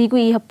 castigo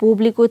e a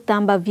público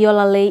também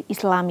viola a lei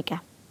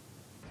islâmica.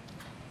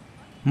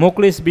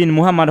 Muklis bin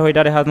Muhammad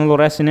Hoidare Hatnul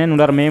Resine,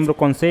 nudar membro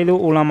Conselho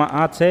Ulama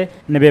Aceh,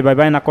 nebe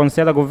bye na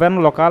Conselho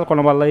Governo Local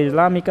com a lei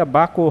islâmica,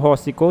 Baku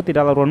Hossikoti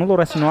da Ruanulo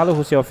Resinual,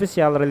 o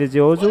oficial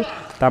religioso,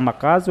 tama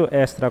caso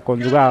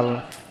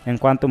extraconjugal.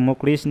 Enquanto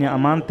Muklis ni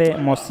amante,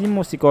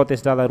 Mosimo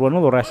Sikotes da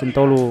Ruanulo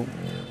Resintolu.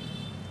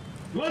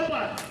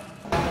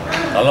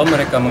 Kalau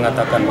mereka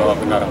mengatakan bahwa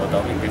benar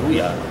anggota MPU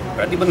ya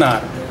berarti benar.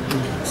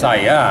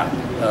 Saya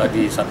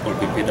di Satpol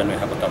PP dan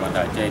WH Kota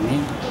Banda Aceh ini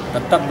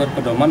tetap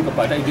berpedoman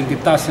kepada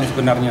identitas yang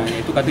sebenarnya,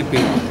 yaitu KTP.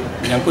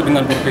 Menyangkut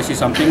dengan profesi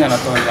sampingan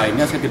atau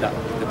lainnya saya tidak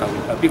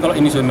ketahui. Tapi kalau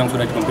ini memang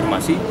sudah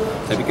dikonfirmasi,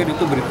 saya pikir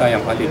itu berita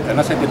yang valid.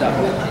 Karena saya tidak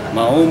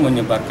mau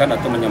menyebarkan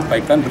atau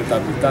menyampaikan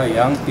berita-berita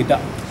yang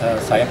tidak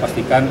saya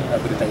pastikan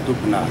berita itu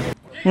benar.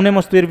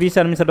 Unemos tuir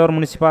vice-administrador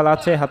municipal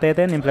Aceh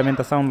Hateten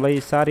implementação lei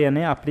sária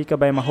aplica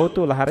bem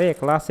mahotu lahare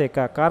classe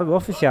ka cargo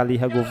oficial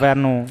iha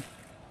governo.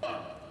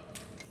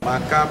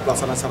 Maka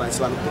pelaksanaan syariat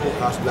Islam itu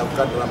harus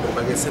dilakukan dalam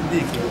berbagai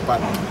sendi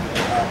kehidupan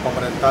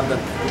pemerintahan dan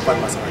kehidupan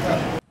masyarakat.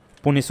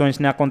 Punições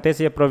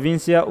acontecem na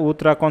província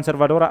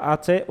ultraconservadora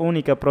Aceh,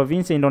 única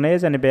província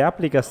indonésia nebe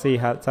aplica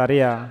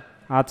sária.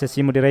 Aceh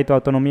simo direito à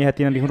autonomia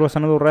hatina de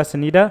Ruasanulu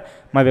Resenida,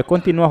 mas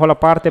continua a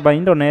parte da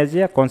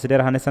Indonésia,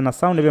 considera essa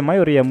nação nebe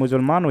maioria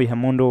muçulmano e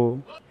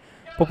mundo.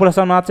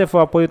 População Aceh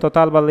foi apoio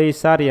total da lei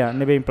sária,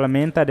 nebe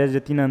implementa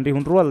desde tina de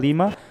Rua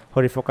Lima,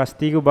 onde foi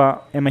castigo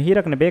ba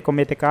emahira nebe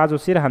comete caso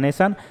sir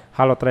hanesan,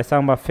 halo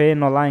traição ba fé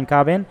no lá em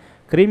caben,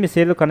 crime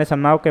selo canessa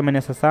nau que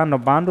manifestação no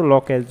bando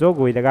loque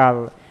jogo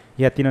ilegal.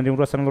 E hatina de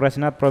Ruasanulu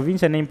Resenida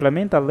província nem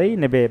implementa lei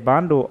nebe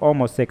bando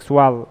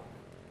homossexual.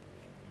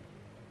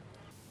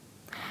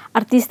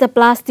 Artista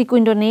plástico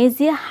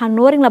Indonesia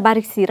hanoring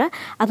labarik sira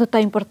atau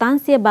tahu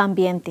importância ba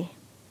ambiente.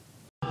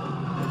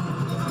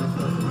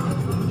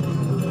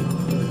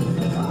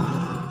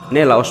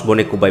 Ne laos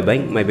boneku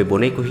baik-baik, mai be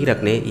boneku hirak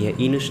ne ia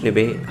inus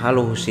nebe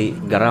halo husi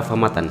garafa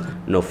matan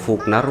no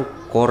fuk naru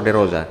cor de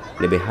rosa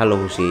nebe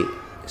halo husi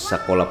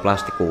sakola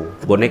plastiku.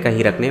 Boneka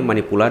hirak ne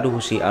manipulado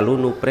husi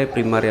alunu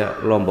pre-primaria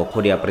Lombok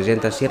ho dia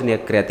apresenta sirnia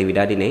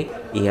kreatividade ne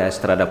ia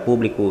estrada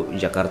publiku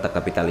Jakarta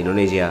capital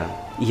Indonesia.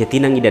 Ia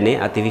tinang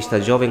idane ativista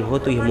jovem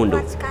hotu ia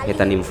Mundu,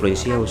 hetan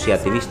influencia husi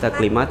ativista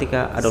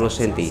klimatika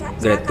adolescenti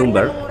Greta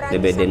Thunberg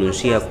nebe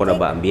denuncia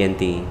kodaba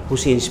ambiente.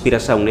 Husi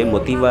inspirasaun ne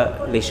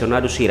motiva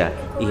lesionado sira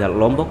ia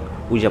Lombok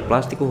uja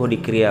plastiku ho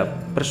dikria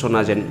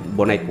personajen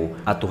boneku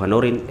atu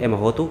hanorin ema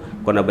hotu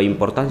konaba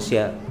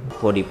importancia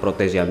ho di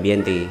protesi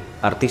ambiente.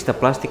 Artista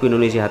plástico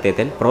Indonesia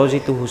Tetum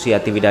projeto husi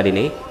atividade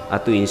ne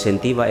atu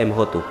insentiva ema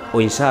hotu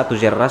o insa atu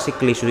generasi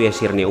klisu ya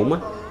sirne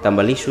uma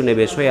tambah lisu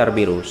nebe soyar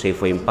biru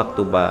sefo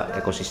impactu ba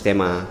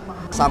ekosistema.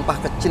 Sampah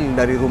kecil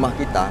dari rumah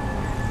kita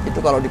itu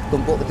kalau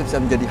ditumpuk itu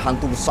bisa menjadi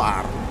hantu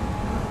besar,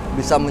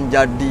 bisa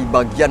menjadi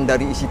bagian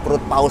dari isi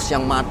perut paus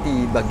yang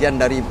mati, bagian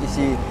dari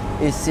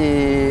isi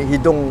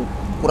hidung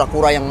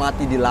kura-kura yang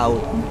mati di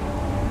laut.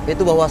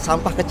 Itu bahwa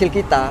sampah kecil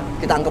kita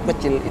anggap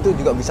kecil, itu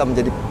juga bisa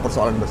menjadi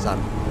persoalan besar.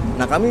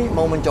 Nah, kami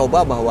mau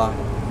mencoba bahwa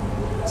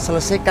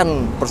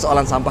selesaikan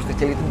persoalan sampah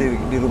kecil itu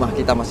di rumah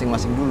kita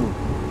masing-masing dulu.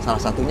 Salah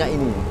satunya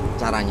ini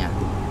caranya.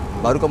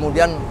 Baru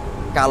kemudian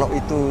kalau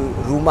itu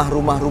rumah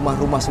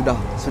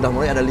sudah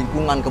mulai ada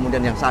lingkungan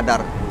kemudian yang sadar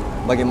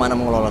bagaimana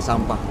mengelola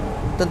sampah.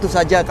 Tentu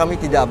saja kami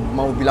tidak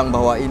mau bilang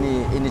bahwa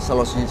ini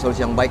solusi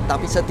yang baik,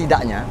 tapi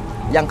setidaknya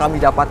yang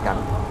kami dapatkan,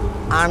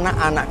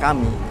 anak-anak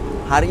kami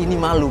hari ini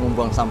malu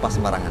membuang sampah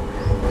sembarangan.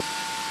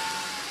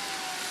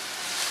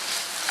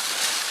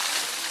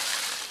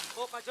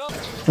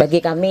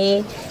 Bagi kami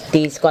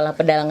di Sekolah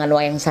Pedalangan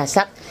Wayang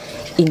Sasak,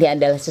 ini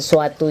adalah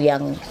sesuatu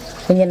yang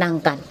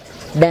menyenangkan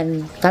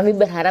dan kami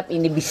berharap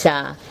ini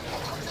bisa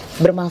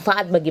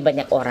bermanfaat bagi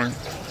banyak orang,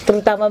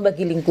 terutama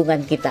bagi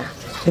lingkungan kita,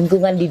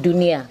 lingkungan di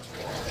dunia.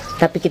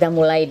 Tapi kita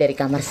mulai dari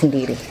kamar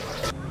sendiri.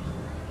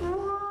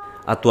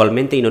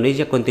 Actualmente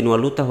Indonesia continua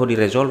luta ho di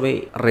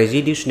resolve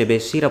residius nebe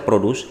sira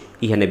produs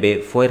iha nebe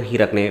foer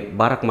hirakne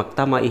barak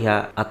maktama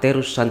iha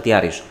aterus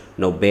santiarius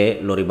no be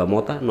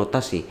loribamota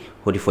notasi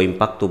ho di fo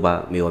impactu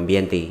ba medio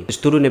ambiente.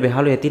 Estudo nebe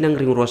halo ya tinang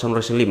ring ruasan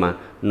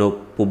 5 no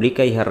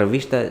publica iha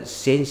revista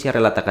Ciencia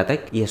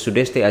Relatacatek iha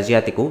sudeste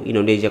asiatiku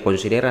Indonesia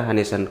considera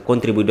hanesan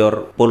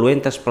contribuidor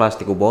poluentas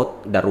plástico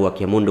bot da rua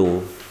kia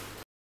mundu.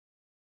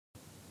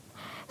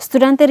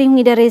 Estudante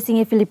reunida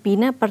Racing em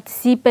Filipina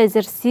participa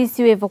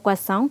exercício e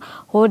evacuação,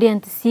 onde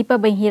antecipa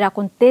bem ir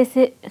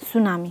acontece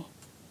tsunami.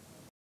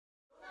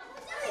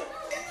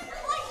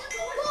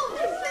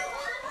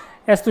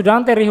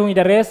 Estudante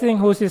reunida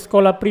Racing husi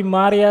Escola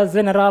Primária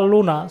General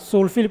Luna,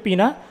 Sul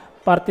Filipina,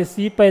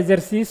 participa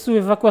exercício e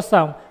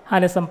evacuação.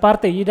 Hanesan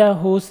parte ida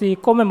husi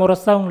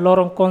comemoração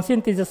lorong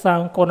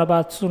conscientização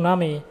konaba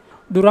tsunami.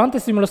 Durante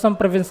simulação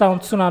prevenção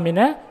tsunami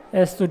né,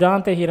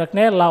 estudante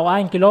hirakne lau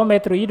 1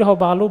 kilometro ida ho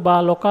balu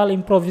ba lokal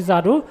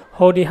improvisado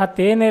ho di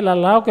hatene la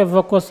lau ke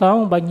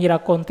evacuação banhira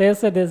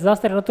acontece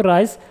desastres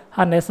naturais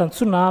hanesan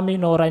tsunami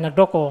no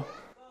Rainadoko.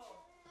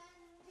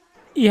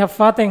 Iha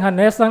fatem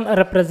hanesan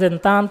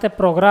representante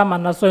programa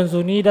Nações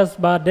Unidas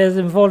ba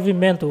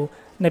desenvolvimento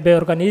nebe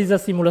organiza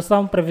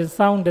simulação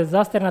prevenção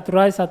desastres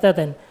naturais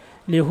atetem.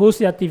 Li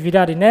husi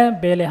atividade né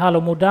bele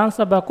halo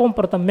mudança ba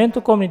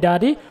comportamento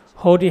comunidade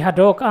ho di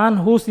hadok an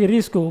husi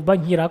risco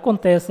banhira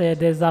acontece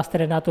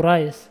desastres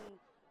naturais.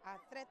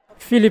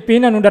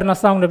 Filipina nudar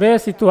nação nebe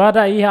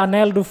situada iha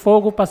anel do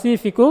fogo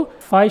Pacífico,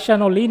 faixa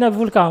no lina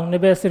vulcão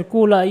nebe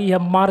circula iha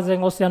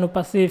margem Oceano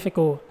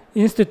Pacífico.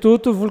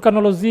 Instituto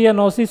Vulcanologia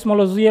no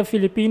Sismologia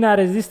Filipina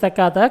resista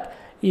katak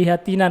iha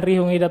tinan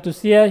rihung ida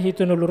tusia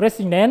hitunulu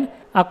resinen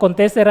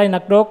acontece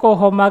Rainadoko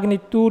ho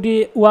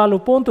magnitude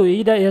 8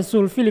 ida e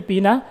sul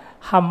Filipina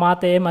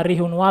hamate ema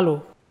rihun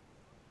walu.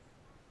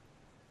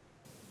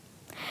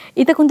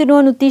 Ita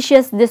continua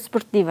notícias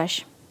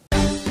desportivas.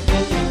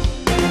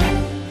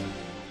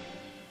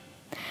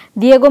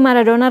 Diego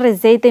Maradona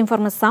rejeita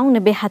informação na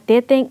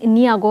BHT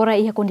ni agora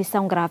em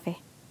condição grave.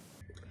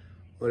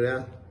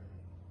 Hola,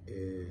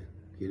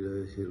 quiero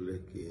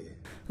decirles que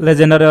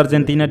Legendário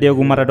Argentina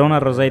Diego Maradona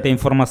rejeita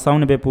informação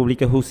nebe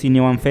publica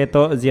Husinho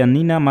Anfeto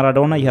Giannina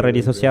Maradona e a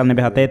rede social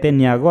nebe hatete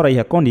ni agora e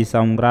a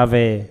condição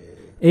grave.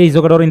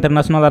 Ex-jogador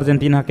internacional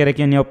argentino quer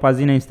que a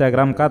página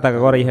Instagram kata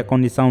agora e a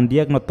condição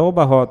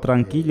diagnotoba ho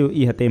tranquilo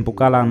e a tempo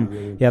calam.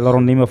 E a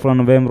lorondima foi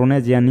novembro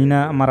né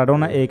Giannina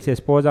Maradona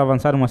ex-esposa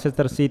avançar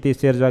Manchester City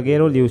Sergio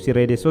Agüero liu si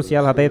rede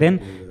social hateten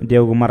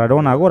Diego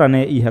Maradona agora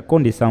né e a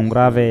condição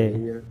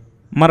grave.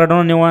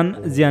 Maradona newan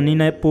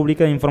Giannina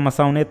publica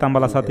informação ne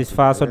tambala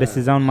satisfaço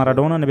decisão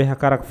Maradona nebe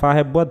hakarak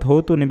fahe buat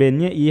hotu nebe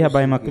nia iha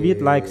bai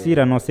makvit like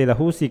sira no sela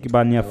husik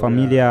bania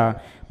família.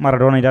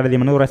 Maradona idade di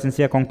manu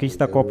resensia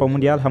conquista Copa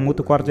Mundial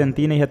hamutu com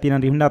Argentina e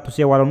tinan rihunda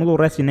tusia walonulu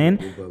resinen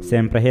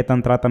sempre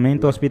hetan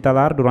tratamento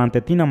hospitalar durante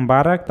tinam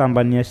barak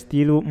tambania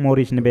estilo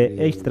Moris nebe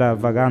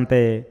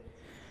extravagante.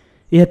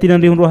 Ia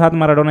tinang rihun ruhat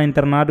Maradona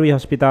internado e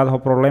hospital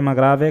ho problema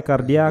grave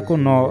cardíaco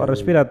no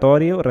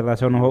respiratório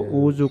relação ho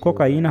uso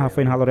cocaína ha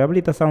fein halo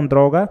reabilitação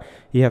droga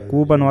e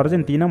Cuba no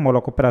Argentina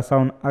molo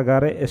operação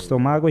agare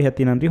estômago e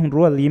tinang rihun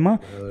rua lima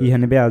e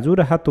nebe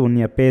ajuda hatu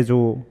nia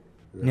peso.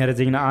 Nia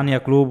resigna ania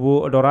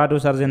klubu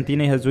Dourados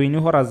Argentina e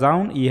zuinu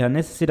horazão e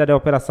necessidade de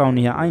operação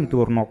nia em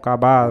turno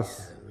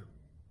cabas.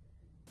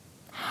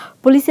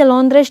 Polícia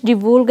Londres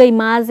divulga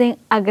imagem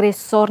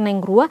agressor na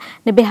rua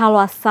nebe halo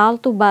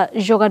assalto ba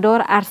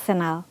jogador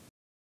Arsenal.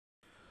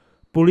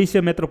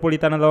 Polícia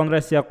Metropolitana de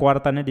Londres a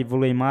quarta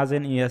divulga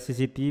imagem e a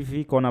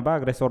CCTV com a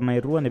agressor na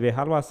rua nebe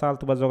halo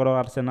assalto ba jogador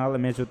Arsenal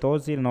mesu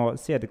tozil no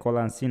sede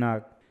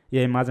colansina. E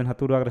a imagem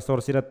haturo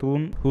agressor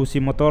siratun husi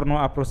motor no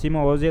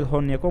aproxima ozil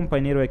honia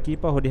companheiro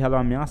equipa hodi halo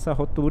ameaça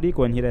hoturi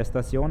com hira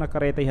estaciona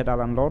careta e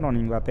dalan lono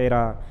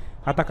Inglaterra.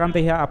 Atacante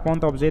ia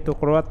aponta objeto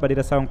croat para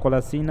direção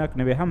Colasina que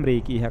nebe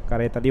hamri que ia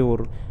careta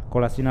diur.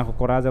 Colasina ho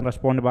coragem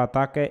responde ba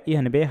ataque e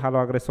nebe halo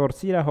agressor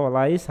sira ho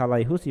lais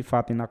halai husi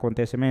fatin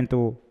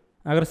acontecimento.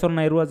 Agressor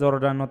na rua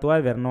Jordan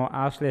Notuaver no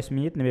Ashley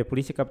Smith nebe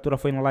polícia captura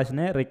foi no lais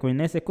ne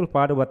reconhece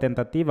culpado ba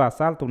tentativa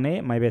assalto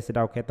ne mas bese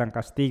dau ketan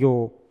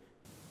castigo.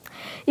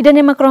 E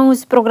dane Macron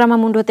os programa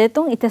Mundu iha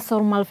Tetum e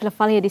tesoro mal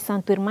filafali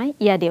edição turmai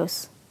e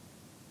adeus.